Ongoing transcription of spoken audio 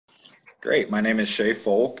Great. My name is Shay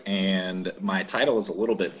Folk, and my title is a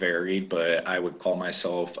little bit varied, but I would call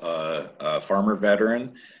myself a farmer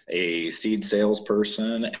veteran, a seed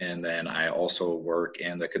salesperson, and then I also work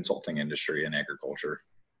in the consulting industry in agriculture.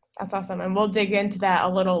 That's awesome. And we'll dig into that a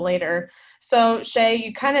little later. So, Shay,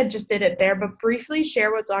 you kind of just did it there, but briefly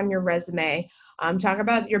share what's on your resume. Talk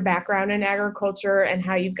about your background in agriculture and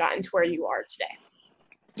how you've gotten to where you are today.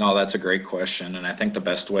 No, that's a great question. And I think the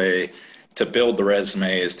best way to build the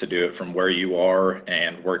resume is to do it from where you are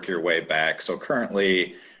and work your way back. So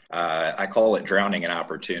currently, I call it drowning in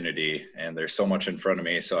opportunity, and there's so much in front of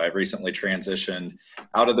me. So I've recently transitioned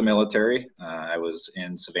out of the military. I was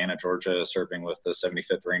in Savannah, Georgia, serving with the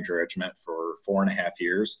 75th Ranger Regiment for 4.5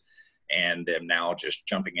 years, and am now just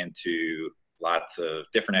jumping into lots of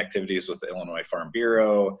different activities with the Illinois Farm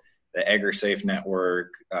Bureau, the AgriSafe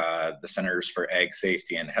Network, the Centers for Ag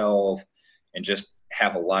Safety and Health, and just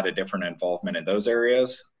have a lot of different involvement in those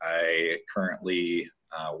areas. I currently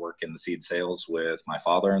work in the seed sales with my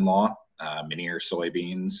father-in-law, Meneer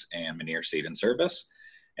Soybeans and Meneer Seed and Service.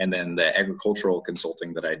 And then the agricultural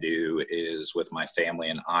consulting that I do is with my family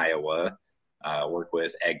in Iowa. Work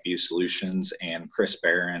with AgView Solutions and Chris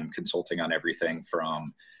Barron, consulting on everything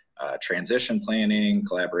from transition planning,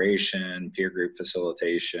 collaboration, peer group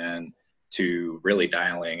facilitation, to really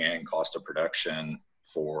dialing in cost of production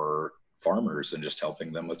for farmers and just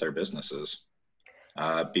helping them with their businesses.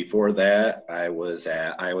 Before that, I was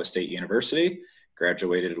at Iowa State University,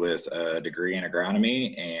 graduated with a degree in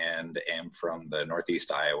agronomy, and am from the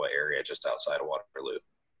Northeast Iowa area just outside of Waterloo.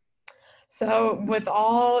 So, with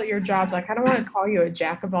all your jobs, I kind of want to call you a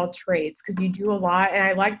jack of all trades because you do a lot. And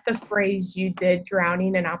I like the phrase you did,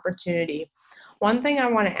 drowning in opportunity. One thing I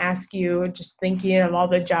want to ask you, just thinking of all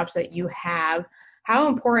the jobs that you have, how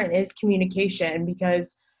important is communication?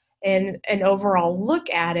 Because in an overall look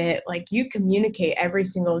at it, like you communicate every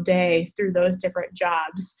single day through those different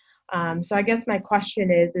jobs. So I guess my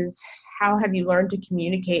question is how have you learned to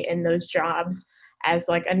communicate in those jobs as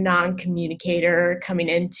like a non-communicator coming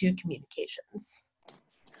into communications?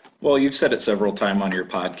 Well, you've said it several times on your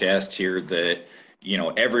podcast here that,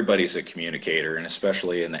 everybody's a communicator, and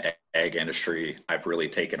especially in the ag industry, I've really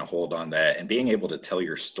taken a hold on that. And being able to tell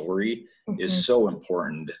your story Mhm. is so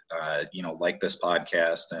important, like this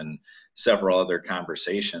podcast and several other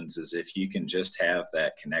conversations, is if you can just have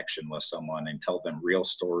that connection with someone and tell them real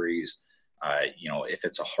stories. If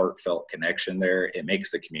it's a heartfelt connection there, it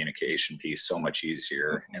makes the communication piece so much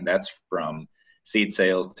easier. And that's from seed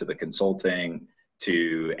sales to the consulting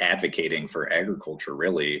to advocating for agriculture,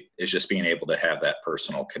 really, is just being able to have that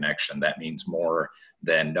personal connection. That means more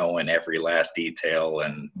than knowing every last detail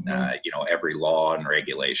and, Mhm. every law and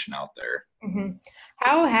regulation out there. Mhm.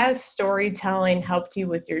 How has storytelling helped you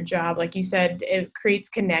with your job? Like you said, it creates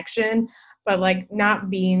connection, but like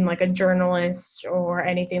not being like a journalist or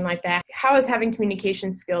anything like that. How is having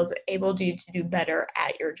communication skills enabled you to do better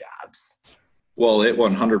at your jobs? Well, it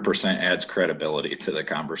 100% adds credibility to the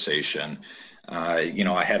conversation.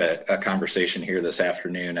 I had a conversation here this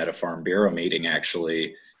afternoon at a Farm Bureau meeting,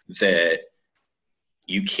 actually, that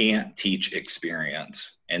you can't teach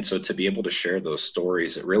experience. And so to be able to share those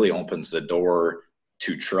stories, it really opens the door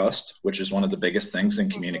to trust, which is one of the biggest things in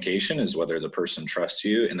Mhm. communication, is whether the person trusts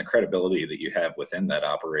you and the credibility that you have within that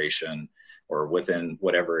operation or within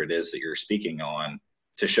whatever it is that you're speaking on.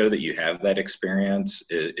 To show that you have that experience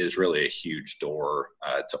is really a huge door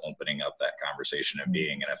to opening up that conversation and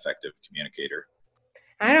being an effective communicator.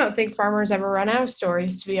 I don't think farmers ever run out of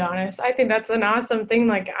stories, to be honest. I think that's an awesome thing.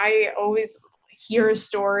 Like, I always hear a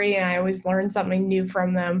story and I always learn something new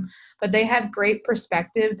from them, but they have great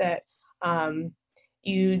perspective that um,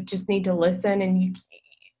 you just need to listen and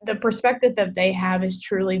the perspective that they have is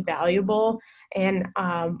truly valuable. And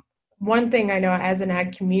one thing I know as an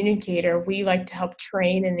ag communicator, we like to help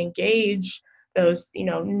train and engage those,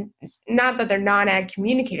 not that they're non-ag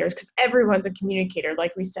communicators, because everyone's a communicator,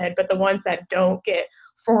 like we said, but the ones that don't get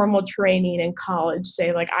formal training in college,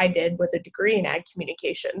 say like I did with a degree in ag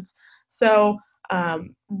communications. So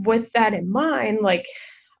with that in mind, like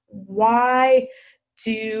why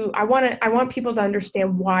I want people to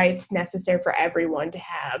understand why it's necessary for everyone to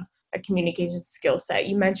have a communication skill set.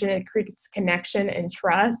 You mentioned it creates connection and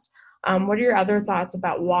trust. What are your other thoughts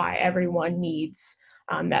about why everyone needs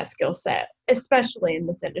that skill set, especially in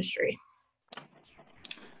this industry?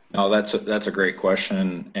 No, that's a great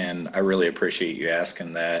question, and I really appreciate you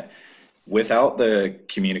asking that. Without the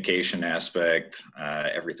communication aspect,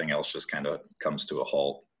 everything else just kind of comes to a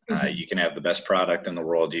halt. Mhm. You can have the best product in the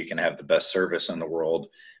world, you can have the best service in the world,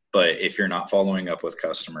 but if you're not following up with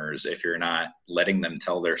customers, if you're not letting them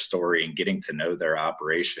tell their story and getting to know their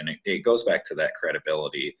operation, it goes back to that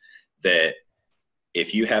credibility that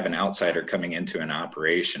if you have an outsider coming into an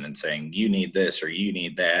operation and saying, you need this or you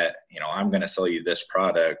need that, I'm going to sell you this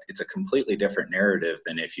product, it's a completely different narrative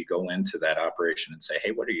than if you go into that operation and say,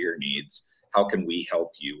 hey, what are your needs? How can we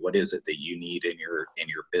help you? What is it that you need in your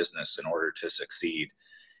business in order to succeed?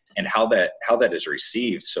 And how that is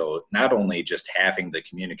received. So not only just having the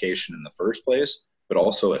communication in the first place, but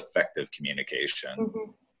also effective communication.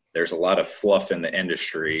 Mm-hmm. There's a lot of fluff in the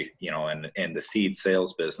industry, in the seed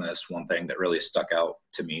sales business. One thing that really stuck out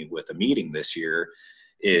to me with a meeting this year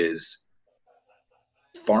is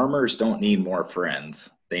farmers don't need more friends.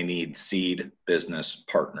 They need seed business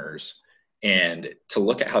partners. And to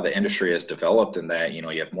look at how the industry has developed in that, you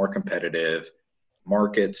have more competitive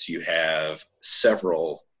markets, you have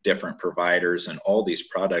several different providers and all these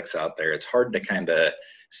products out there. It's hard to kind of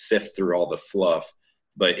sift through all the fluff.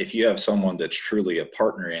 But if you have someone that's truly a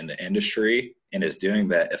partner in the industry and is doing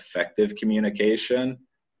that effective communication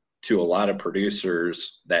to a lot of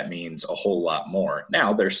producers, that means a whole lot more.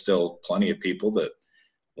 Now, there's still plenty of people that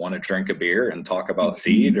want to drink a beer and talk about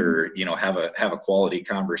seed, or have a quality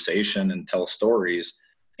conversation and tell stories,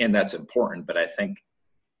 and that's important. But I think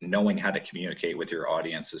knowing how to communicate with your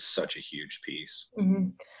audience is such a huge piece. Mm-hmm.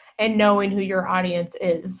 And knowing who your audience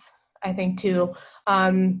is, I think too.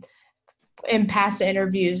 In past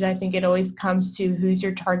interviews, I think it always comes to who's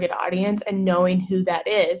your target audience and knowing who that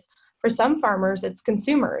is. For some farmers, it's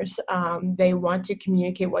consumers. They want to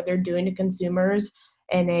communicate what they're doing to consumers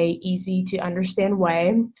in a easy to understand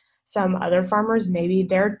way. Some other farmers, maybe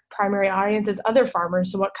their primary audience is other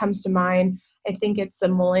farmers. So what comes to mind, I think it's a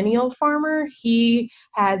millennial farmer. He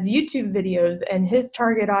has YouTube videos and his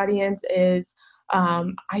target audience is,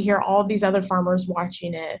 I hear all these other farmers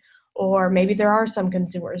watching it. Or maybe there are some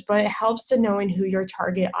consumers, but it helps to knowing who your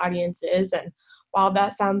target audience is. And while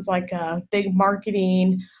that sounds like a big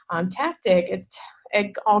marketing tactic,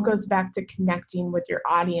 it all goes back to connecting with your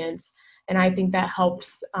audience. And I think that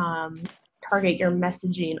helps target your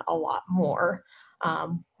messaging a lot more,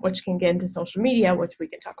 which can get into social media, which we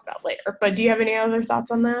can talk about later. But do you have any other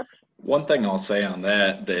thoughts on that? One thing I'll say on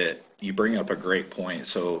that you bring up a great point.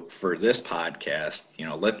 So for this podcast,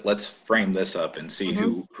 let's frame this up and see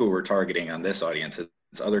who we're targeting on this audience.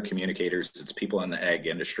 It's other communicators, it's people in the ag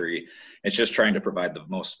industry. It's just trying to provide the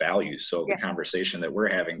most value. So the conversation that we're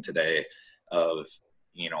having today of,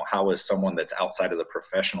 how is someone that's outside of the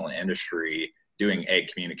professional industry doing ag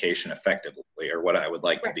communication effectively, or what I would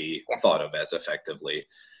like to be thought of as effectively.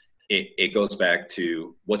 It goes back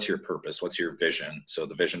to what's your purpose, what's your vision. So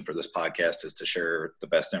the vision for this podcast is to share the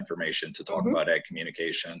best information to talk about ag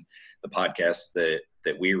communication. The podcast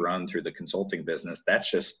that we run through the consulting business, that's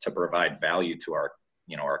just to provide value to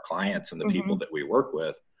our clients and the people that we work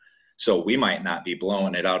with. So we might not be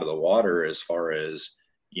blowing it out of the water as far as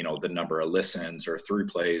the number of listens or through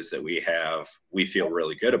plays that we have. We feel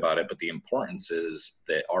really good about it, but the importance is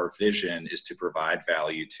that our vision is to provide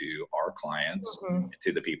value to our clients,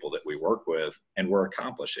 to the people that we work with, and we're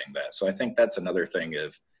accomplishing that. So I think that's another thing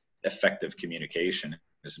of effective communication,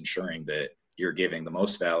 is ensuring that you're giving the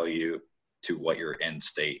most value to what your end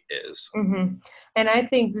state is. And I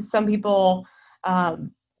think some people,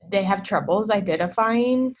 they have troubles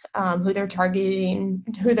identifying who they're targeting,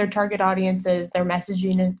 who their target audience is, their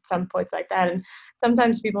messaging at some points like that. And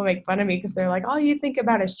sometimes people make fun of me because they're like, oh, you think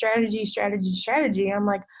about a strategy. I'm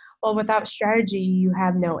like, well, without strategy, you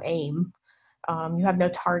have no aim. You have no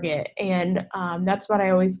target. And that's what I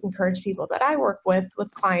always encourage people that I work with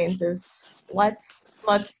clients is let's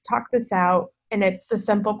talk this out. And it's the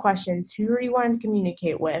simple questions. Who are you wanting to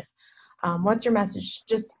communicate with? What's your message?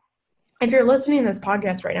 Just if you're listening to this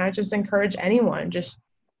podcast right now, I just encourage anyone, just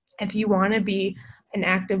if you want to be an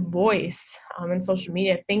active voice in social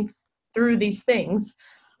media, think through these things.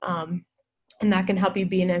 And that can help you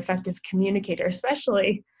be an effective communicator,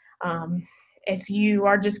 especially if you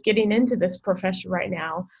are just getting into this profession right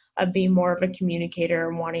now of being more of a communicator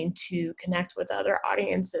and wanting to connect with other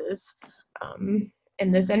audiences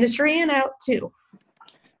in this industry and out too.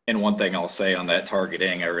 And one thing I'll say on that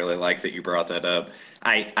targeting, I really like that you brought that up.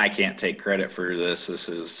 I can't take credit for this. This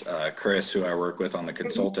is Chris, who I work with on the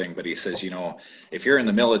consulting, but he says, if you're in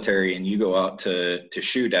the military and you go out to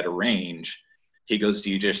shoot at a range, he goes, do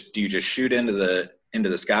you just shoot into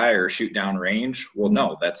the sky or shoot down range? Well,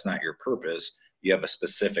 no, that's not your purpose. You have a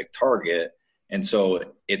specific target. And so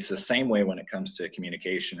it's the same way when it comes to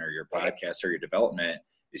communication or your podcast or your development,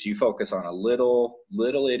 is you focus on a little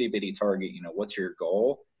itty bitty target. What's your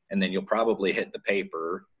goal? And then you'll probably hit the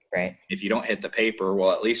paper. Right. If you don't hit the paper,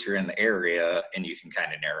 well, at least you're in the area and you can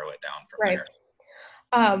kind of narrow it down from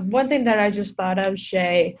there. One thing that I just thought of,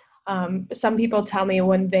 Shay, Some people tell me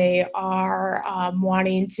when they are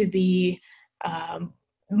wanting to be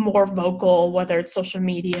more vocal, whether it's social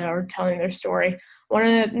media or telling their story. One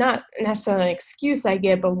of the, not necessarily an excuse I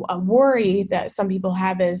get, but a worry that some people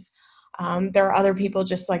have is there are other people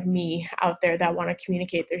just like me out there that want to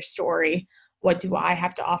communicate their story. What do I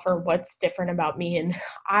have to offer? What's different about me? And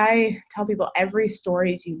I tell people every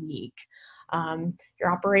story is unique.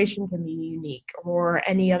 Your operation can be unique, or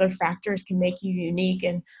any other factors can make you unique.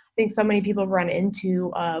 And I think so many people run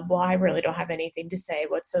into, well, I really don't have anything to say.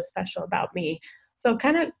 What's so special about me? So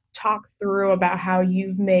kind of talk through about how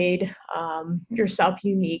you've made yourself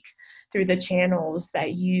unique through the channels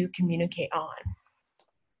that you communicate on.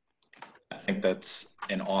 I think that's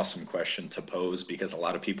an awesome question to pose, because a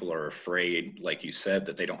lot of people are afraid, like you said,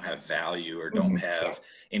 that they don't have value or don't have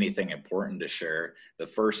anything important to share. The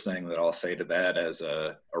first thing that I'll say to that as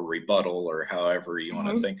a rebuttal, or however you want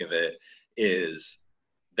to think of it, is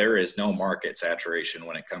there is no market saturation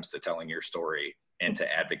when it comes to telling your story and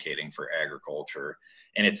to advocating for agriculture.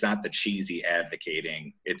 And it's not the cheesy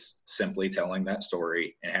advocating, it's simply telling that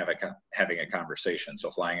story and having a conversation.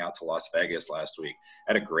 So flying out to Las Vegas last week,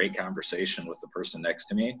 I had a great conversation with the person next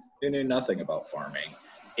to me who knew nothing about farming.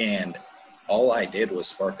 And all I did was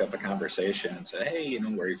spark up a conversation and say, hey,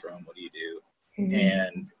 where are you from? What do you do?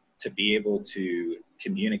 And to be able to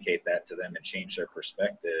communicate that to them and change their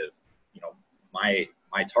perspective,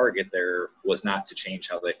 my target there was not to change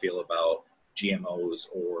how they feel about GMOs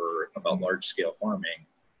or about large scale farming.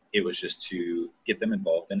 It was just to get them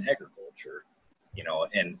involved in agriculture,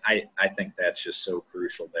 and I think that's just so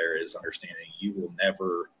crucial. There is understanding you will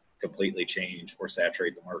never completely change or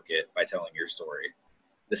saturate the market by telling your story.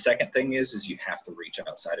 The second thing is you have to reach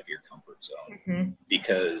outside of your comfort zone,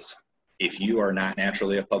 because if you are not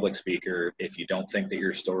naturally a public speaker, if you don't think that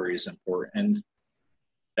your story is important,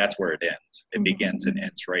 that's where it ends. It begins and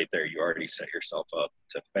ends right there. You already set yourself up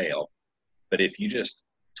to fail. But if you just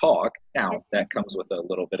talk, now that comes with a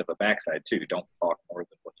little bit of a backside too. Don't talk more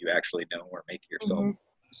than what you actually know, or make yourself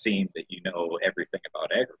seem that you know everything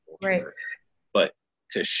about agriculture. Right. But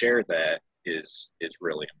to share that is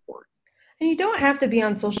really important. And you don't have to be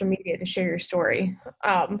on social media to share your story.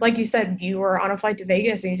 Like you said, you were on a flight to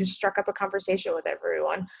Vegas and you just struck up a conversation with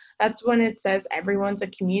everyone. That's when it says everyone's a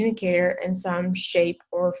communicator in some shape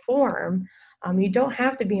or form. You don't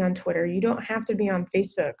have to be on Twitter. You don't have to be on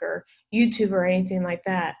Facebook or YouTube or anything like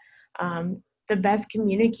that. The best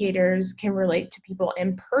communicators can relate to people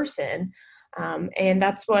in person. And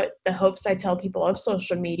that's what the hopes I tell people of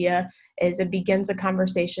social media is. It begins a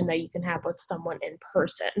conversation that you can have with someone in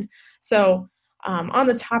person. So on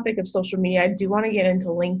the topic of social media, I do want to get into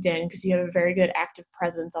LinkedIn, because you have a very good active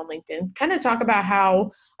presence on LinkedIn. Kind of talk about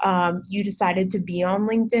how you decided to be on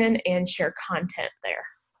LinkedIn and share content there.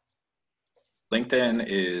 LinkedIn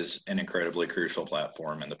is an incredibly crucial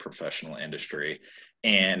platform in the professional industry.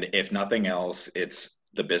 And if nothing else, it's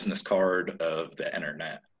the business card of the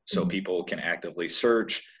internet. So people can actively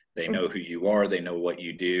search, they know who you are, they know what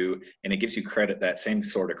you do, and it gives you credit, that same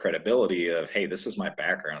sort of credibility of, hey, this is my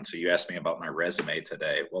background. So you asked me about my resume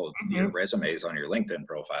today. Well, your resume is on your LinkedIn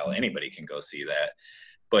profile. Anybody can go see that.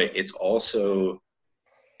 But it's also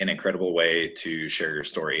an incredible way to share your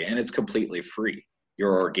story, and it's completely free.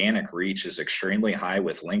 Your organic reach is extremely high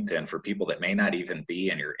with LinkedIn for people that may not even be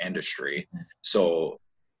in your industry. So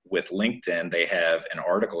with LinkedIn, they have an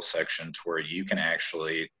article section to where you can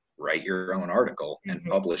actually write your own article and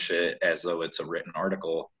publish it as though it's a written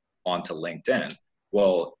article onto LinkedIn.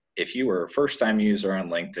 Well, if you were a first-time user on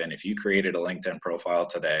LinkedIn, if you created a LinkedIn profile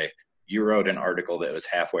today, you wrote an article that was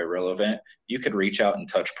halfway relevant, you could reach out and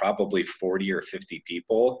touch probably 40 or 50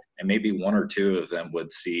 people, and maybe one or two of them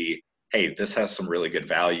would see, hey, this has some really good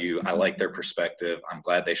value. I like their perspective. I'm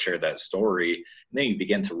glad they shared that story. And then you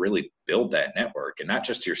begin to really build that network, and not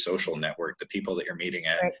just your social network, the people that you're meeting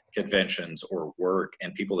at conventions or work,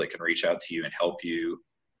 and people that can reach out to you and help you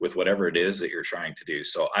with whatever it is that you're trying to do.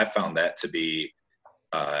 So I found that to be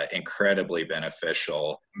incredibly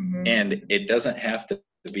beneficial. And it doesn't have to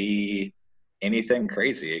be anything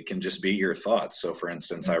crazy. It can just be your thoughts. So for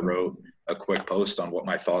instance, I wrote a quick post on what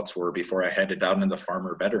my thoughts were before I headed down to the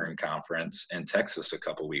Farmer Veteran Conference in Texas a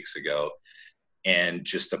couple weeks ago. And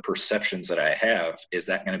just the perceptions that I have, is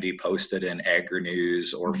that going to be posted in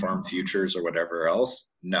Agri-News or Farm Futures or whatever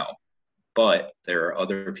else? No. But there are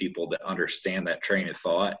other people that understand that train of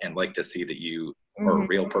thought and like to see that you are a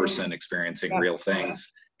real person experiencing real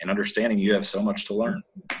things and understanding you have so much to learn.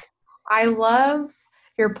 I love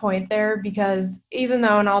your point there, because even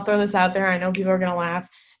though, and I'll throw this out there, I know people are going to laugh,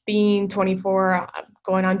 being 24,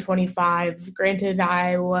 going on 25, granted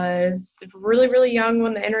I was really, really young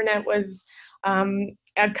when the internet was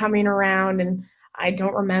coming around, and I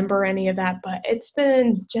don't remember any of that, but it's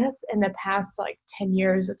been just in the past like 10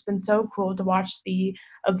 years, it's been so cool to watch the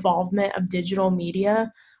evolvement of digital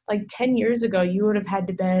media. Like 10 years ago, you would have had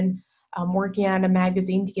to been working on a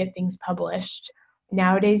magazine to get things published.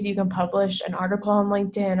 Nowadays, you can publish an article on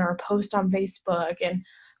LinkedIn or a post on Facebook. And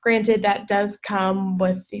granted, that does come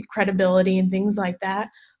with the credibility and things like that.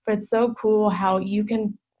 But it's so cool how you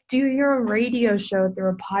can do your own radio show through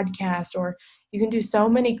a podcast, or you can do so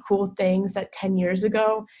many cool things that 10 years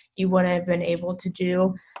ago you wouldn't have been able to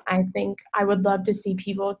do. I think I would love to see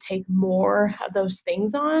people take more of those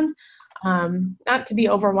things on, not to be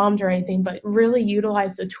overwhelmed or anything, but really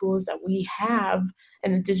utilize the tools that we have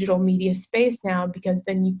in the digital media space now, because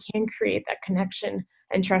then you can create that connection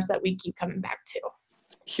and trust that we keep coming back to.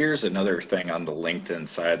 Here's another thing on the LinkedIn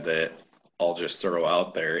side that I'll just throw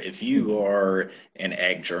out there. If you are an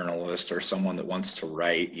ag journalist or someone that wants to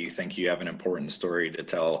write, you think you have an important story to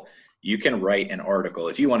tell, you can write an article.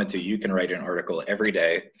 If you wanted to, you can write an article every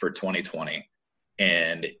day for 2020.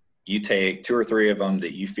 And you take 2 or 3 of them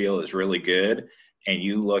that you feel is really good, and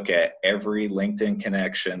you look at every LinkedIn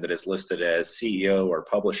connection that is listed as CEO or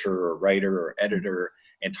publisher or writer or editor,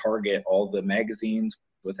 and target all the magazines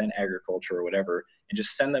within agriculture or whatever, and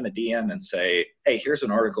just send them a DM and say, hey, here's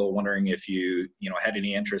an article, wondering if you had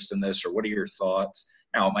any interest in this, or what are your thoughts?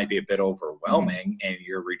 Now, it might be a bit overwhelming and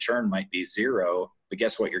your return might be 0, but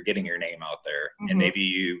guess what? You're getting your name out there. And maybe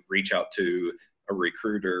you reach out to a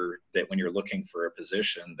recruiter that when you're looking for a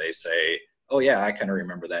position, they say, oh yeah, I kind of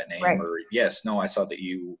remember that name, or yes, no, I saw that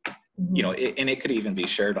you and it could even be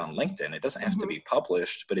shared on LinkedIn. It doesn't have to be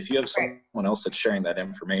published, but if you have someone else that's sharing that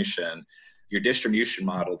information, your distribution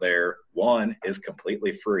model there, 1, is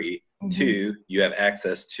completely free. 2, you have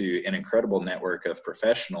access to an incredible network of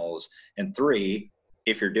professionals. And 3,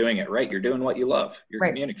 if you're doing it right, you're doing what you love. You're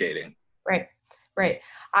communicating. Right.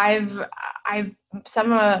 One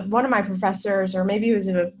of my professors, or maybe it was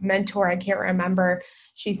a mentor, I can't remember,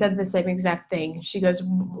 she said the same exact thing. She goes,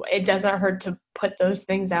 it doesn't hurt to put those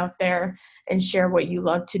things out there and share what you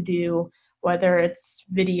love to do, whether it's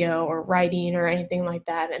video or writing or anything like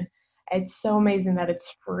that. And it's so amazing that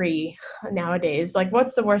it's free nowadays. Like,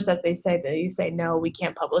 what's the worst that they say? That you say, no, we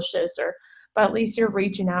can't publish this, but at least you're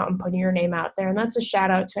reaching out and putting your name out there. And that's a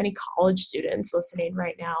shout out to any college students listening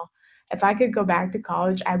right now. If I could go back to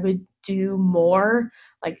college, I would do more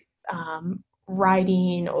like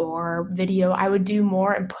writing or video. I would do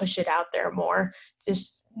more and push it out there more.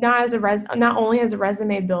 Just not only as a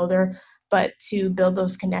resume builder, but to build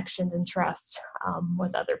those connections and trust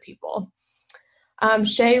with other people.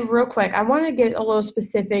 Shay, real quick, I want to get a little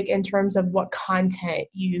specific in terms of what content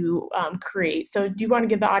you create. So do you want to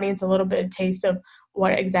give the audience a little bit of taste of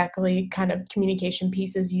what exactly kind of communication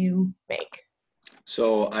pieces you make?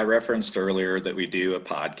 So I referenced earlier that we do a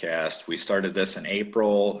podcast. We started this in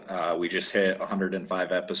April. We just hit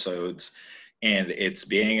 105 episodes, and it's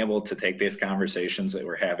being able to take these conversations that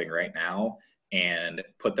we're having right now and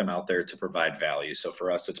put them out there to provide value. So for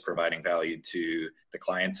us, it's providing value to the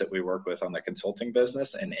clients that we work with on the consulting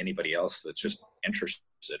business and anybody else that's just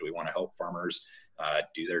interested. We want to help farmers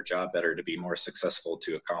do their job better, to be more successful,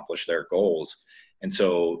 to accomplish their goals. And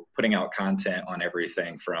so putting out content on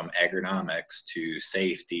everything from agronomics to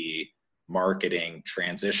safety, marketing,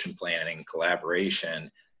 transition planning, collaboration,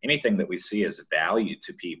 anything that we see as value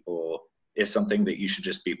to people is something that you should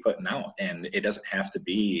just be putting out. And it doesn't have to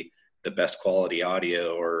be the best quality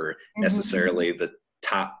audio or necessarily the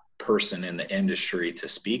top person in the industry to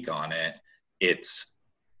speak on it. It's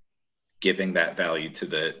giving that value to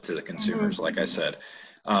the consumers, like I said.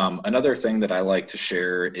 Another thing that I like to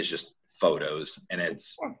share is just photos, and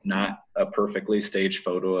it's not a perfectly staged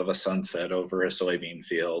photo of a sunset over a soybean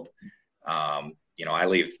field. I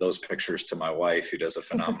leave those pictures to my wife, who does a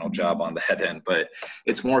phenomenal job on that end, but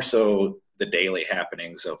it's more so the daily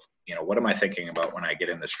happenings of, what am I thinking about when I get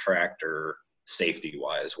in this tractor safety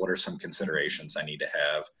wise? What are some considerations I need to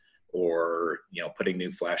have? Or, putting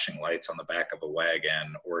new flashing lights on the back of a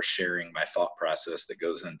wagon, or sharing my thought process that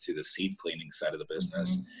goes into the seed cleaning side of the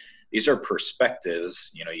business. These are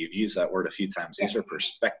perspectives, you've used that word a few times. These are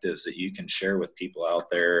perspectives that you can share with people out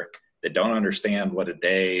there that don't understand what a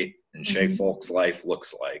day in Shay Folk's life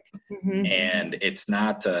looks like. And it's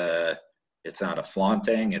not a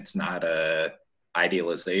flaunting, it's not a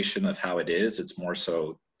idealization of how it is. It's more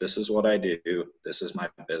so, this is what I do, this is my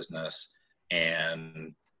business,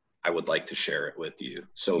 and I would like to share it with you.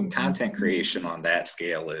 So content creation on that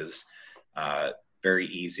scale is very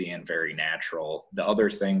easy and very natural. The other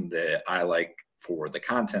thing that I like for the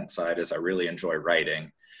content side is I really enjoy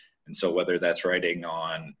writing. And so whether that's writing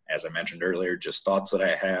on, as I mentioned earlier, just thoughts that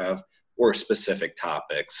I have or specific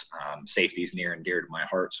topics, safety is near and dear to my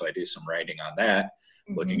heart. So I do some writing on that,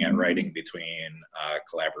 looking at writing between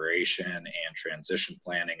collaboration and transition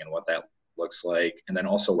planning and what that looks like. And then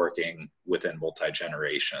also working within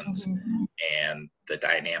multi-generations and the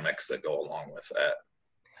dynamics that go along with that.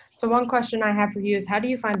 So one question I have for you is, how do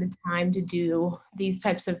you find the time to do these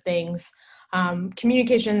types of things?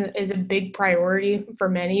 Communication is a big priority for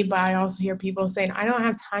many, but I also hear people saying, I don't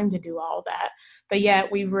have time to do all that. But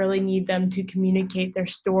yet we really need them to communicate their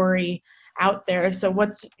story out there. So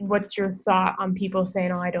what's your thought on people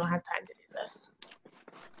saying, oh, I don't have time to do this?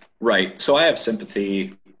 Right. So I have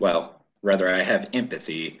sympathy. Well, rather, I have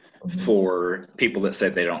empathy for people that say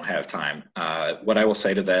they don't have time. What I will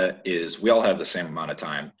say to that is we all have the same amount of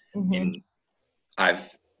time. And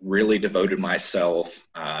I've really devoted myself.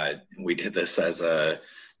 We did this as a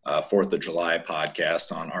 4th of July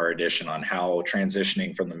podcast on our edition on how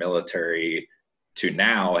transitioning from the military to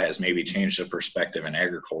now has maybe changed the perspective in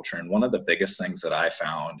agriculture. And one of the biggest things that I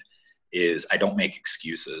found is I don't make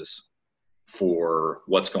excuses for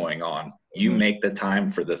what's going on. You make the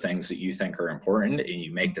time for the things that you think are important, and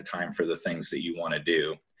you make the time for the things that you want to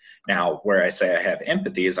do. Now, where I say I have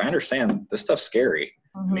empathy is I understand this stuff's scary.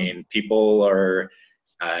 I mean, people are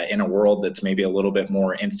in a world that's maybe a little bit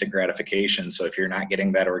more instant gratification. So if you're not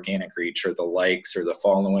getting that organic reach or the likes or the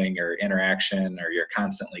following or interaction, or you're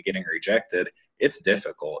constantly getting rejected, it's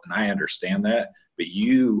difficult. And I understand that, but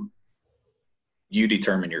you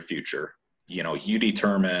determine your future. You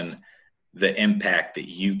determine the impact that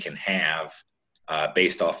you can have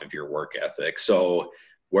based off of your work ethic. So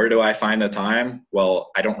where do I find the time? Well,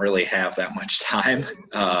 I don't really have that much time,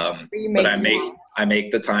 but I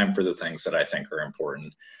make the time for the things that I think are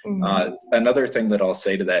important. Another thing that I'll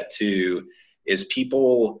say to that too is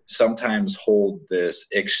people sometimes hold this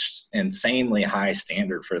insanely high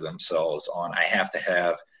standard for themselves on, I have to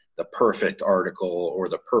have the perfect article or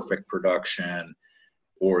the perfect production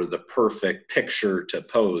or the perfect picture to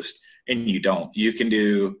post. And you don't. You can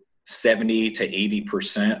do 70 to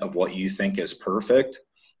 80% of what you think is perfect.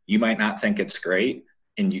 You might not think it's great,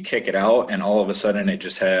 and you kick it out, and all of a sudden it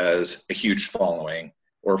just has a huge following.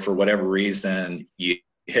 Or for whatever reason, you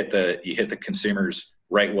hit the consumers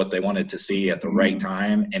right what they wanted to see at the right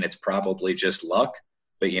time, and it's probably just luck.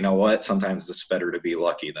 But you know what? Sometimes it's better to be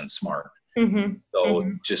lucky than smart.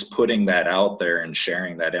 So just putting that out there and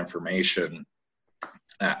sharing that information,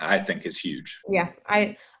 I think is huge. Yeah,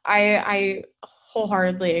 I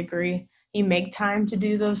wholeheartedly agree. You make time to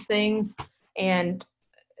do those things. And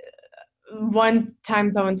one time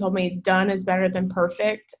someone told me done is better than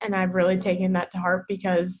perfect. And I've really taken that to heart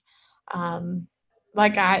because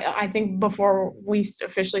I think before we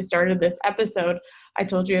officially started this episode, I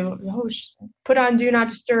told you, put on Do Not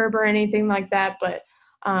Disturb or anything like that. But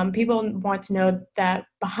people want to know that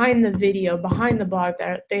behind the video, behind the blog,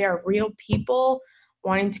 that they are real people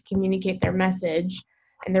wanting to communicate their message,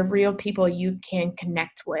 and they're real people you can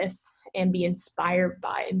connect with and be inspired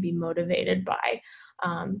by and be motivated by.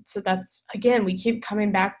 So that's, again, we keep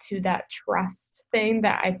coming back to that trust thing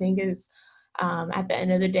that I think is, at the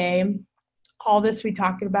end of the day, all this we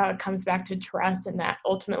talked about, it comes back to trust, and that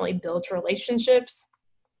ultimately builds relationships.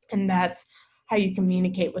 And that's how you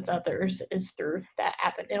communicate with others, is through that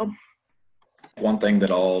avenue. One thing that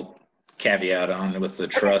I'll caveat on with the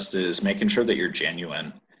trust is making sure that you're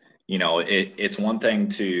genuine. It's one thing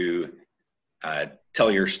to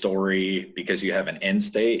tell your story because you have an end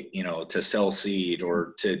state, to sell seed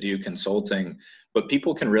or to do consulting, but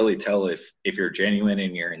people can really tell if you're genuine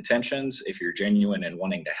in your intentions, if you're genuine in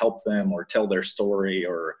wanting to help them or tell their story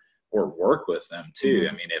or work with them too.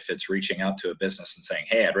 I mean, if it's reaching out to a business and saying,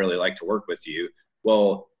 hey, I'd really like to work with you,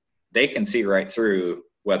 well, they can see right through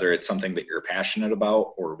whether it's something that you're passionate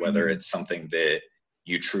about or whether it's something that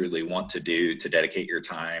you truly want to do, to dedicate your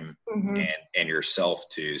time and yourself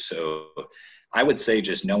to. So I would say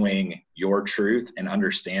just knowing your truth and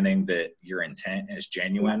understanding that your intent is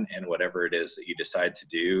genuine in whatever it is that you decide to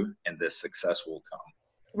do, and this success will come.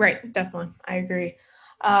 Right. Definitely. I agree.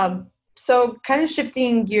 So kind of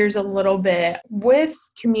shifting gears a little bit with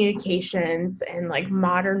communications and like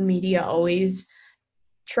modern media always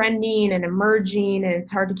trending and emerging, and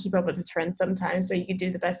it's hard to keep up with the trends sometimes, but you can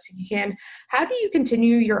do the best you can. How do you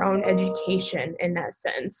continue your own education in that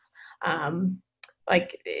sense?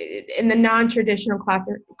 Like in the non-traditional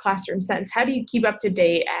classroom sense, how do you keep up to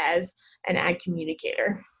date as an ag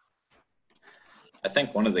communicator? I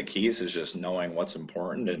think one of the keys is just knowing what's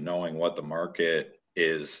important and knowing what the market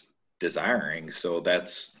is desiring. So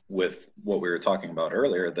that's with what we were talking about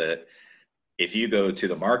earlier, that if you go to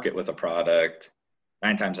the market with a product,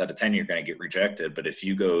 9 times out of 10, you're going to get rejected. But if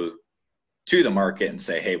you go to the market and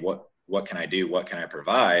say, hey, what can I do? What can I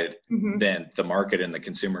provide? Then the market and the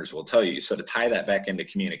consumers will tell you. So to tie that back into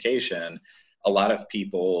communication, a lot of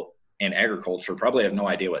people in agriculture probably have no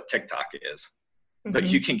idea what TikTok is. But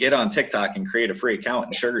you can get on TikTok and create a free account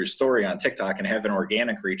and share your story on TikTok and have an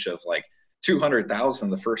organic reach of like 200,000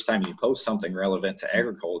 the first time you post something relevant to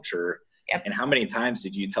agriculture. Yep. And how many times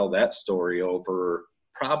did you tell that story over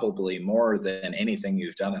probably more than anything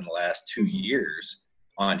you've done in the last 2 years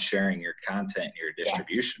on sharing your content and your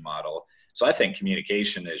distribution model? So I think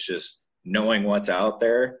communication is just knowing what's out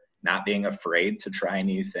there, not being afraid to try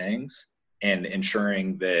new things, and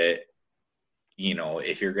ensuring that, you know,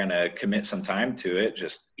 if you're going to commit some time to it,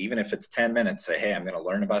 just even if it's 10 minutes, say, hey, I'm going to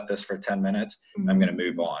learn about this for 10 minutes. I'm going to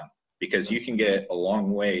move on, because you can get a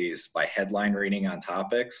long ways by headline reading on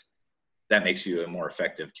topics. That makes you a more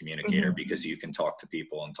effective communicator because you can talk to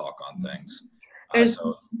people and talk on things.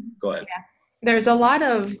 So go ahead. Yeah. There's a lot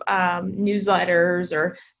of newsletters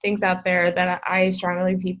or things out there that I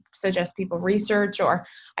strongly suggest people research, or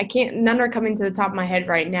none are coming to the top of my head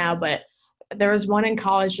right now, but there was one in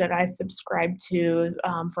college that I subscribed to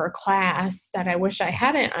for a class that I wish I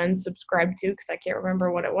hadn't unsubscribed to because I can't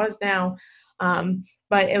remember what it was now.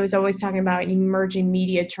 But it was always talking about emerging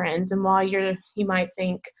media trends. And while you might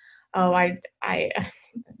think, oh,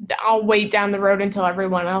 I'll wait down the road until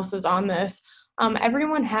everyone else is on this.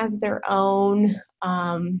 Everyone has their own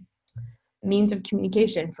means of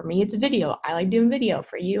communication. For me, it's video. I like doing video.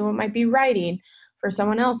 For you, it might be writing. For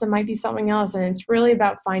someone else, it might be something else. And it's really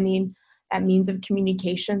about finding that means of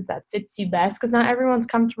communications that fits you best, because not everyone's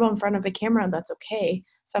comfortable in front of a camera, and that's okay.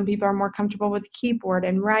 Some people are more comfortable with keyboard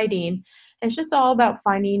and writing. And it's just all about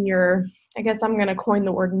finding your, I guess I'm going to coin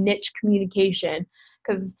the word niche communication,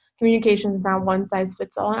 because communication is not one size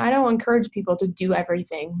fits all. And I don't encourage people to do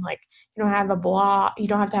everything. Like, you don't have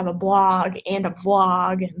to have a blog and a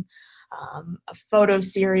vlog and a photo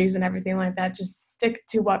series and everything like that. Just stick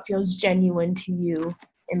to what feels genuine to you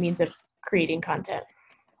and means of creating content.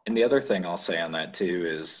 And the other thing I'll say on that too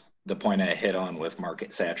is the point I hit on with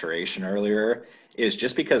market saturation earlier is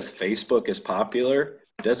just because Facebook is popular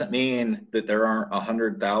doesn't mean that there aren't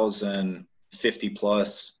 100,000 50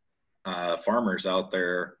 plus farmers out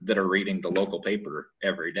there that are reading the local paper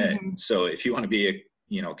every day. So if you want to be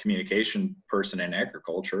a communication person in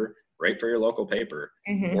agriculture, write for your local paper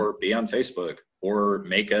or be on Facebook or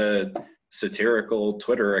make a satirical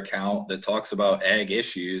Twitter account that talks about ag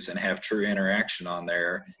issues and have true interaction on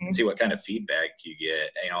there and see what kind of feedback you get.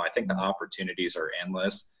 I think the opportunities are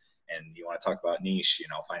endless, and you want to talk about niche,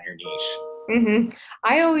 find your niche.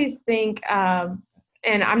 I always think,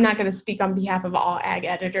 and I'm not going to speak on behalf of all ag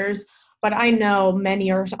editors, but I know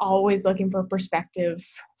many are always looking for perspective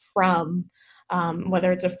from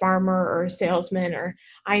whether it's a farmer or a salesman. Or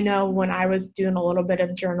I know when I was doing a little bit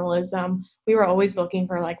of journalism, we were always looking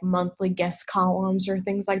for like monthly guest columns or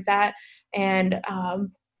things like that. And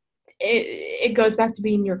it goes back to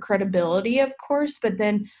being your credibility, of course, but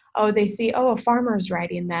then, they see, a farmer's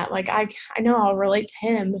writing that. Like, I know I'll relate to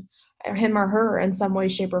him or her in some way,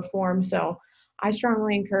 shape, or form. So I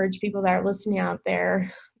strongly encourage people that are listening out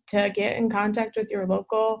there to get in contact with your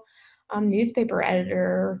local newspaper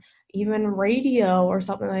editor, even radio or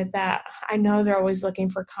something like that. I know they're always looking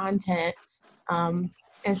for content, and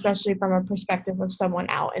especially from a perspective of someone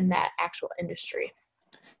out in that actual industry.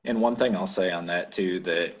 And one thing I'll say on that too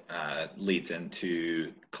that leads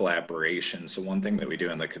into collaboration. So one thing that we do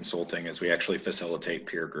in the consulting is we actually facilitate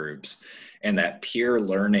peer groups, and that peer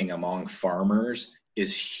learning among farmers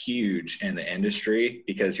is huge in the industry,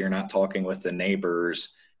 because you're not talking with the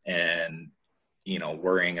neighbors and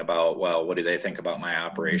worrying about, well, what do they think about my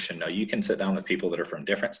operation? No, you can sit down with people that are from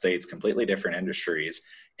different states, completely different industries,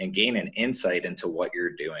 and gain an insight into what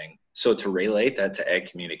you're doing. So to relate that to ag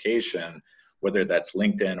communication, whether that's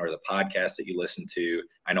LinkedIn or the podcast that you listen to,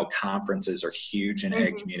 I know conferences are huge in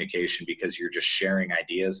ag communication because you're just sharing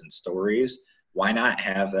ideas and stories. Why not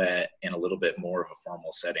have that in a little bit more of a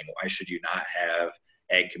formal setting? Why should you not have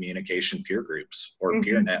ag communication peer groups or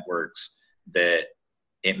peer networks that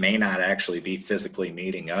it may not actually be physically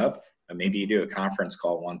meeting up, but maybe you do a conference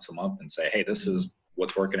call once a month and say, hey, this is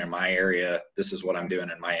what's working in my area. This is what I'm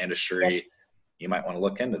doing in my industry. Yep. You might want to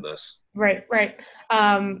look into this. Right.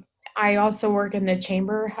 I also work in the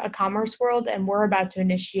Chamber of Commerce world, and we're about to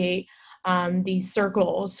initiate these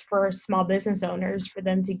circles for small business owners, for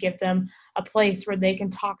them to give them a place where they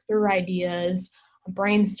can talk through ideas,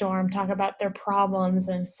 brainstorm, talk about their problems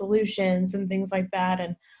and solutions and things like that.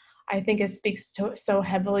 And I think it speaks so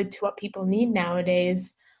heavily to what people need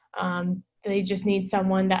nowadays, they just need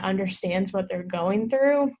someone that understands what they're going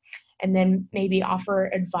through, and then maybe offer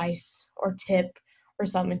advice or tip or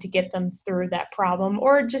something to get them through that problem,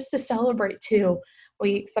 or just to celebrate too.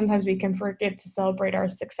 Sometimes we can forget to celebrate our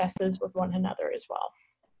successes with one another as well.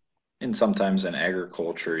 And sometimes in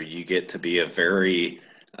agriculture, you get to be a very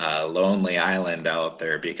lonely island out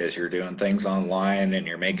there because you're doing things online and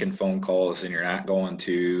you're making phone calls and you're not going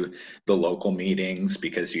to the local meetings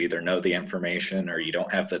because you either know the information or you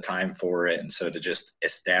don't have the time for it. And so to just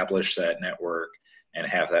establish that network and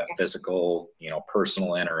have that physical,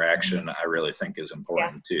 personal interaction, I really think is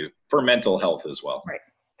important too, for mental health as well. Right.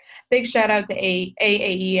 Big shout out to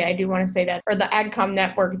AAE. I do want to say that, or the AgCom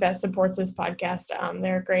network that supports this podcast.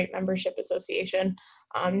 They're a great membership association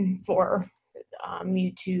for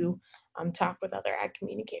you to talk with other ag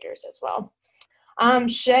communicators as well.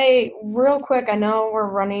 Shay, real quick, I know we're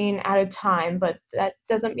running out of time, but that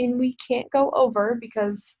doesn't mean we can't go over,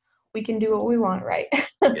 because we can do what we want, right?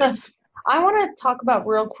 Yes. I want to talk about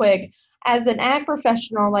real quick, as an ag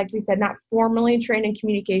professional, like we said, not formally trained in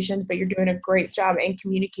communications, but you're doing a great job in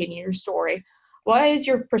communicating your story. What is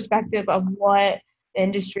your perspective of what the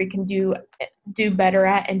industry can do better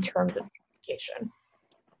at in terms of communication?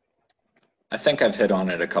 I think I've hit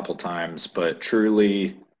on it a couple times, but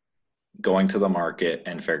truly going to the market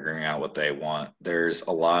and figuring out what they want. There's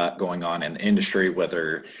a lot going on in the industry,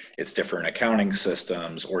 whether it's different accounting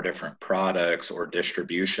systems or different products or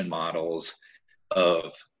distribution models,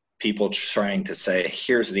 of people trying to say,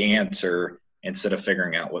 here's the answer, instead of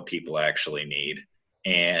figuring out what people actually need.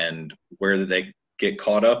 And where they get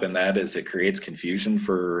caught up in that is it creates confusion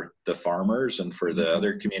for the farmers and for the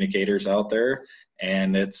other communicators out there,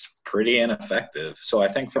 and it's pretty ineffective. So I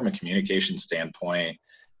think from a communication standpoint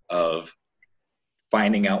of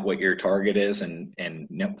finding out what your target is and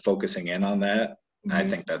focusing in on that, I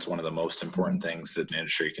think that's one of the most important things that an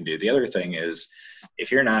industry can do. The other thing is,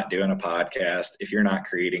 if you're not doing a podcast, if you're not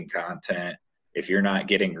creating content, if you're not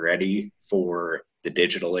getting ready for the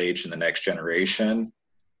digital age and the next generation,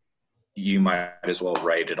 you might as well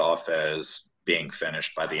write it off as being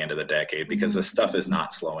finished by the end of the decade, because this stuff is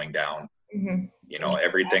not slowing down.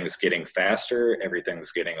 Everything's getting faster,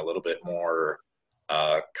 everything's getting a little bit more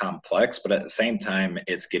complex, but at the same time,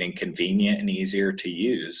 it's getting convenient and easier to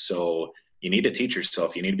use. So you need to teach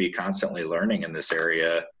yourself. You need to be constantly learning in this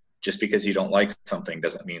area. Just because you don't like something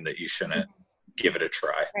doesn't mean that you shouldn't give it a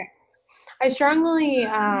try. I strongly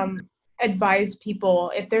advise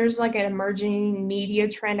people, if there's like an emerging media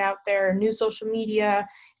trend out there, new social media,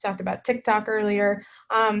 you talked about TikTok earlier,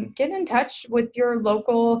 get in touch with your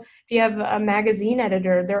local, if you have a magazine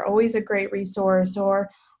editor, they're always a great resource,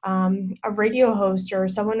 or a radio host or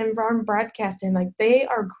someone in broadcasting. Like, they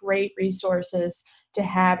are great resources to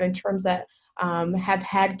have in terms that have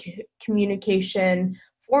had communication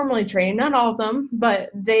formally trained, not all of them,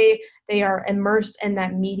 but they are immersed in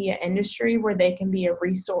that media industry where they can be a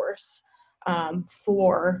resource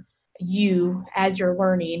for you as you're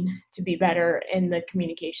learning to be better in the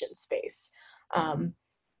communication space. And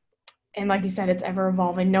like you said, it's ever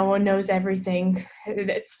evolving. No one knows everything.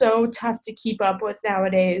 It's so tough to keep up with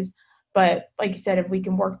nowadays. But like you said, if we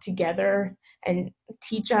can work together and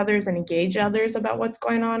teach others and engage others about what's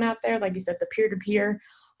going on out there, like you said, the peer-to-peer,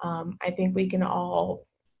 I think we can all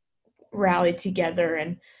rally together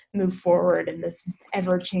and move forward in this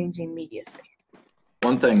ever-changing media space.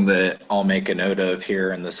 One thing that I'll make a note of here,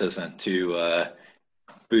 and this isn't to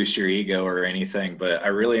boost your ego or anything, but I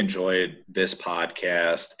really enjoyed this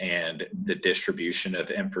podcast and the distribution of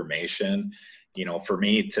information. For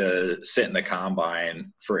me to sit in the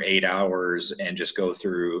combine for 8 hours and just go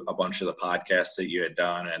through a bunch of the podcasts that you had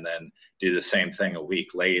done and then do the same thing a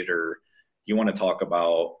week later, you want to talk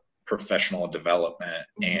about professional development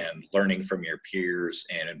and learning from your peers,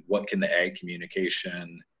 and what can the ag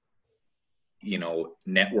communication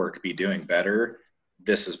network be doing better.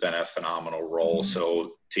 This has been a phenomenal role.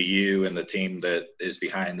 So to you and the team that is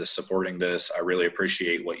behind this, supporting this, I really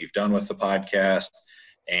appreciate what you've done with the podcast,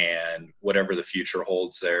 and whatever the future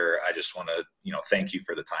holds there. I just want to, thank you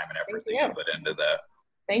for the time and effort that you put into that.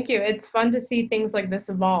 Thank you. It's fun to see things like this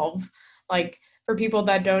evolve. Like, for people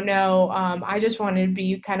that don't know, I just wanted to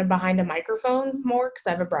be kind of behind a microphone more, because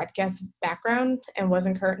I have a broadcast background and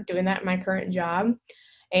wasn't doing that in my current job.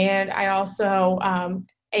 And I also,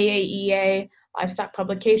 AAEA, Livestock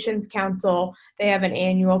Publications Council, they have an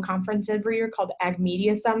annual conference every year called Ag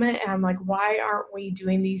Media Summit. And I'm like, why aren't we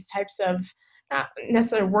doing these types of, not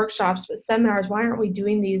necessarily workshops, but seminars? Why aren't we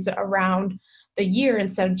doing these around the year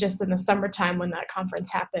instead of just in the summertime when that conference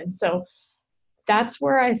happens? So that's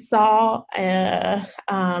where I saw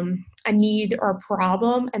a need or a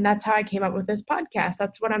problem, and that's how I came up with this podcast.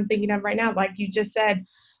 That's what I'm thinking of right now. Like you just said,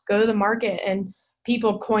 go to the market, and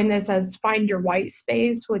people coin this as find your white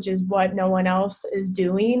space, which is what no one else is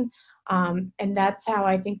doing. And that's how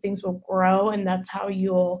I think things will grow, and that's how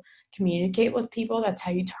you'll communicate with people. That's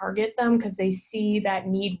how you target them, because they see that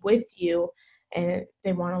need with you and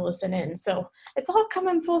they want to listen in. So it's all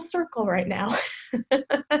coming full circle right now.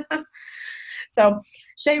 So,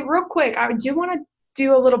 Shay, real quick, I do want to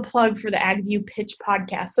do a little plug for the AgView Pitch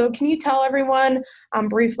podcast. So can you tell everyone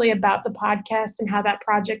briefly about the podcast and how that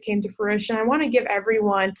project came to fruition? I want to give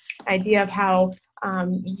everyone an idea of how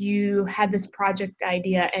you had this project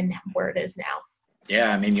idea and where it is now.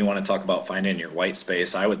 Yeah, I mean, you want to talk about finding your white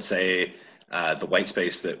space. I would say the white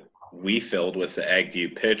space that we filled with the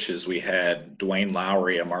AgView pitch is we had Dwayne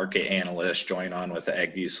Lowry, a market analyst, join on with the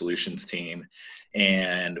AgView Solutions team.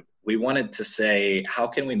 And we wanted to say, how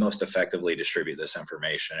can we most effectively distribute this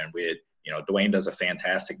information? And we had, Dwayne does a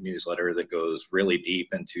fantastic newsletter that goes really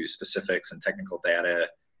deep into specifics and technical data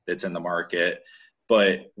that's in the market.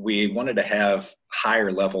 But we wanted to have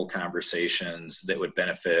higher level conversations that would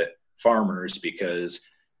benefit farmers because,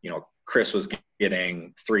 Chris was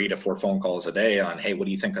getting 3 to 4 phone calls a day on, hey, what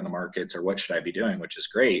do you think on the markets, or what should I be doing, which is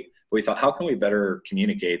great. But we thought, how can we better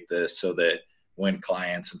communicate this so that when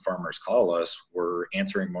clients and farmers call us, we're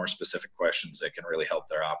answering more specific questions that can really help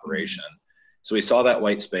their operation. So we saw that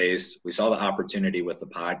white space, we saw the opportunity with the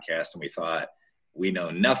podcast, and we thought, we know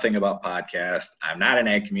nothing about podcasts. I'm not an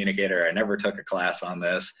ag communicator. I never took a class on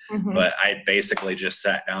this, but I basically just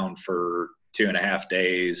sat down for 2.5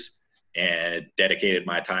 days and dedicated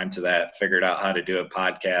my time to that, figured out how to do a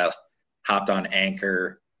podcast, hopped on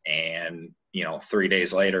Anchor, and 3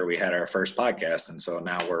 days later we had our first podcast. And so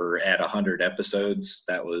now we're at 100 episodes.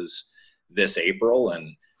 That was this April,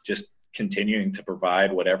 and just continuing to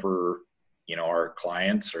provide whatever our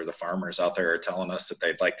clients or the farmers out there are telling us that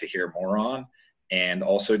they'd like to hear more on, and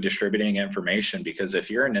also distributing information, because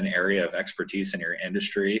if you're in an area of expertise in your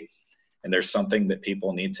industry and there's something that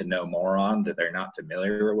people need to know more on that they're not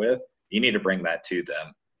familiar with, you need to bring that to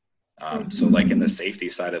them. So like in the safety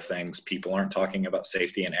side of things, people aren't talking about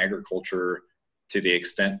safety in agriculture to the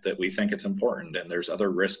extent that we think it's important. And there's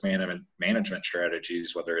other risk management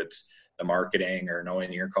strategies, whether it's the marketing or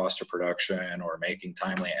knowing your cost of production or making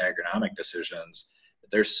timely agronomic decisions.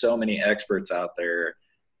 There's so many experts out there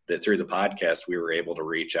that through the podcast we were able to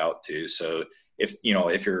reach out to. So if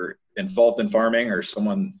you're involved in farming, or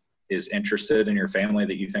someone is interested in your family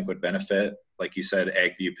that you think would benefit, like you said,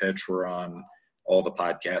 AgView Pitch, we're on all the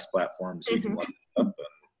podcast platforms. You can look it up,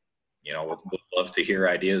 and would love to hear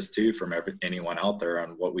ideas too from anyone out there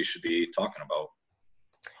on what we should be talking about.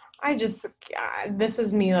 This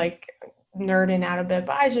is me like nerding out a bit,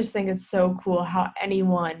 but I just think it's so cool how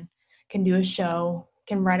anyone can do a show,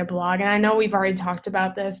 can write a blog. And I know we've already talked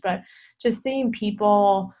about this, but just seeing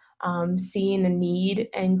people seeing the need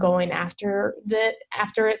and going after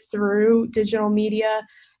it through digital media,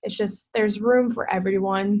 it's just, there's room for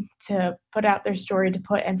everyone to put out their story, to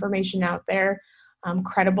put information out there,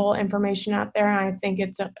 credible information out there. And I think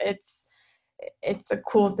it's a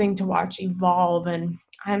cool thing to watch evolve. And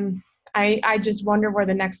I just wonder where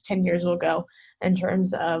the next 10 years will go in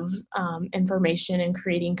terms of information and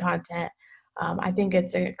creating content. I think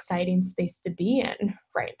it's an exciting space to be in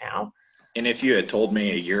right now. And if you had told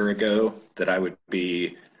me a year ago that I would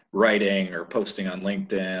be writing or posting on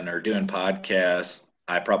LinkedIn or doing podcasts,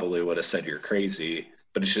 I probably would have said you're crazy.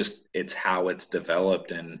 But it's how it's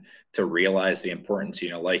developed, and to realize the importance,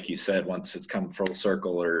 like you said, once it's come full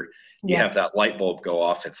circle, or you have that light bulb go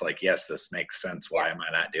off, it's like, yes, this makes sense. Why am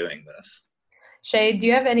I not doing this? Shay, do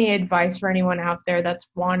you have any advice for anyone out there that's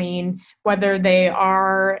wanting, whether they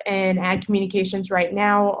are in ag communications right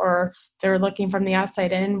now or they're looking from the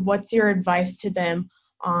outside in, what's your advice to them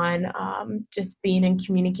on just being in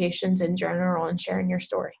communications in general and sharing your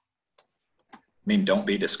story? I mean, don't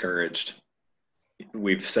be discouraged.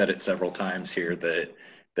 We've said it several times here that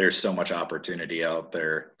there's so much opportunity out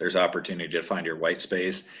there. There's opportunity to find your white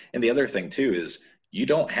space. And the other thing too is, you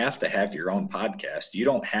don't have to have your own podcast. You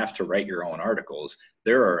don't have to write your own articles.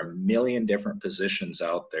 There are a million different positions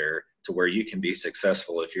out there to where you can be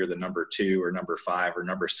successful if you're the number 2 or number 5 or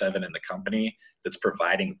number 7 in the company that's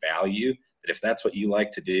providing value. That if that's what you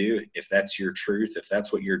like to do, if that's your truth, if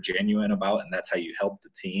that's what you're genuine about, and that's how you help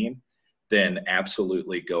the team, then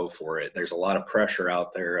absolutely go for it. There's a lot of pressure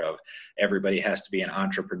out there of everybody has to be an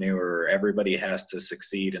entrepreneur, everybody has to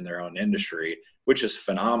succeed in their own industry, which is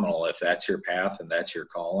phenomenal if that's your path and that's your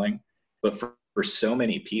calling. But for for so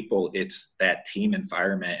many people, it's that team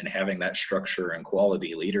environment and having that structure and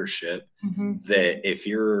quality leadership that if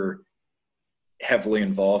you're heavily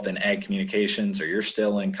involved in ag communications or you're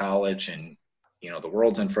still in college and, the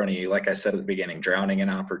world's in front of you, like I said at the beginning, drowning in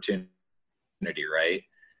opportunity, right?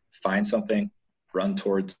 Find something, run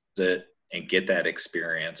towards it, and get that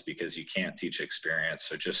experience, because you can't teach experience.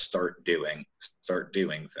 So just start doing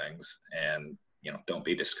things, and don't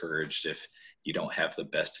be discouraged if you don't have the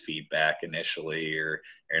best feedback initially, or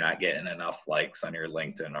you're not getting enough likes on your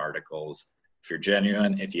LinkedIn articles. If you're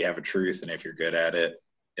genuine, if you have a truth, and if you're good at it,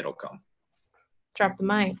 it'll come. Drop the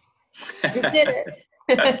mic. You did it.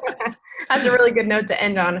 That's a really good note to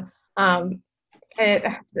end on. I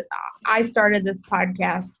started this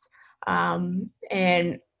podcast, and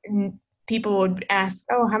people would ask,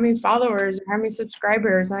 oh, how many followers or how many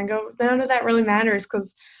subscribers? And I go, none of that really matters,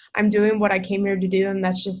 because I'm doing what I came here to do, and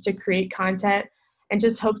that's just to create content, and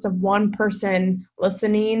just hopes of one person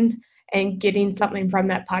listening and getting something from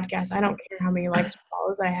that podcast. I don't care how many likes or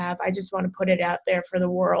follows I have. I just want to put it out there for the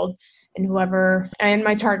world, and whoever, and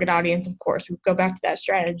my target audience, of course, we go back to that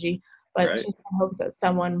strategy, but right. Just in hopes that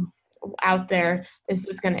someone out there, this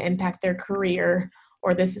is going to impact their career,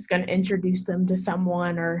 or this is going to introduce them to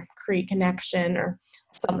someone, or create connection, or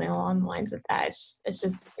something along the lines of that.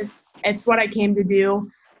 It's what I came to do,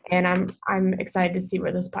 and I'm excited to see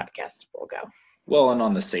where this podcast will go. Well, and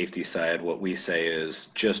on the safety side, what we say is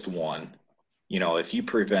just one. If you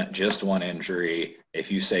prevent just one injury,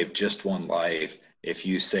 if you save just one life, if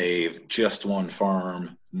you save just one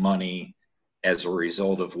farm money as a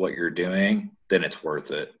result of what you're doing, then it's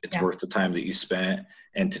worth it. It's worth the time that you spent,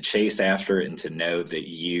 and to chase after it, and to know that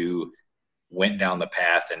you went down the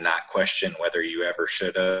path and not question whether you ever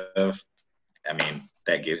should have. I mean,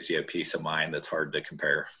 that gives you a peace of mind that's hard to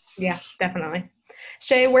compare. Yeah, definitely.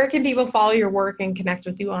 Shay, where can people follow your work and connect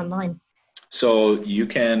with you online? So you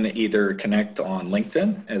can either connect on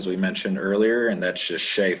LinkedIn, as we mentioned earlier, and that's just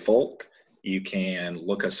Shay Folk. You can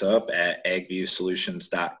look us up at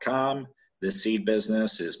agviewsolutions.com. The seed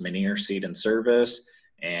business is Menier Seed and Service,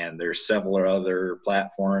 and there's several other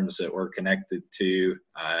platforms that we're connected to.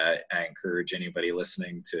 I encourage anybody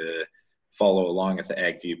listening to follow along at the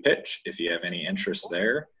AgView pitch if you have any interest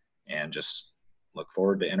there, and just look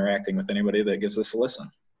forward to interacting with anybody that gives us a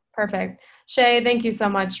listen. Perfect. Shay, thank you so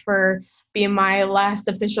much for being my last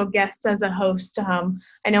official guest as a host.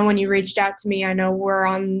 I know when you reached out to me, I know we're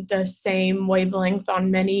on the same wavelength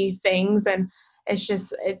on many things, and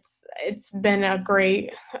it's been a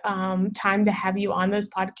great time to have you on this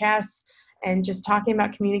podcast, and just talking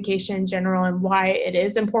about communication in general and why it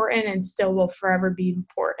is important and still will forever be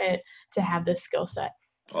important to have this skill set.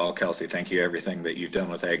 Well, Kelsey, thank you everything that you've done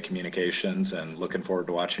with Ag Communications, and looking forward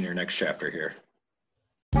to watching your next chapter here.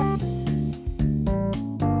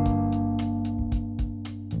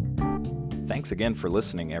 Thanks again for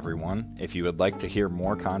listening, everyone. If you would like to hear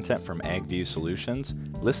more content from AgView Solutions,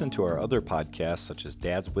 listen to our other podcasts such as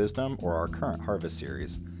Dad's Wisdom or our current Harvest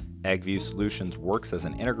series. AgView Solutions works as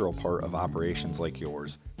an integral part of operations like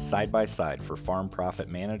yours, side by side for farm profit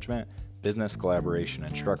management, business collaboration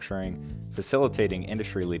and structuring, facilitating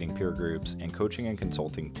industry-leading peer groups, and coaching and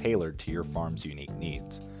consulting tailored to your farm's unique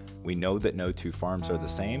needs. We know that no two farms are the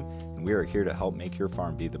same, and we are here to help make your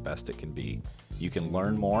farm be the best it can be. You can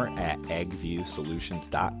learn more at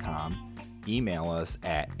agviewsolutions.com, email us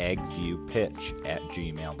at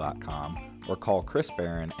agviewpitch@gmail.com, or call Chris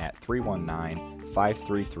Barron at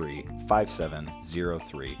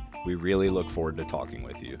 319-533-5703. We really look forward to talking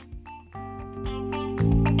with you.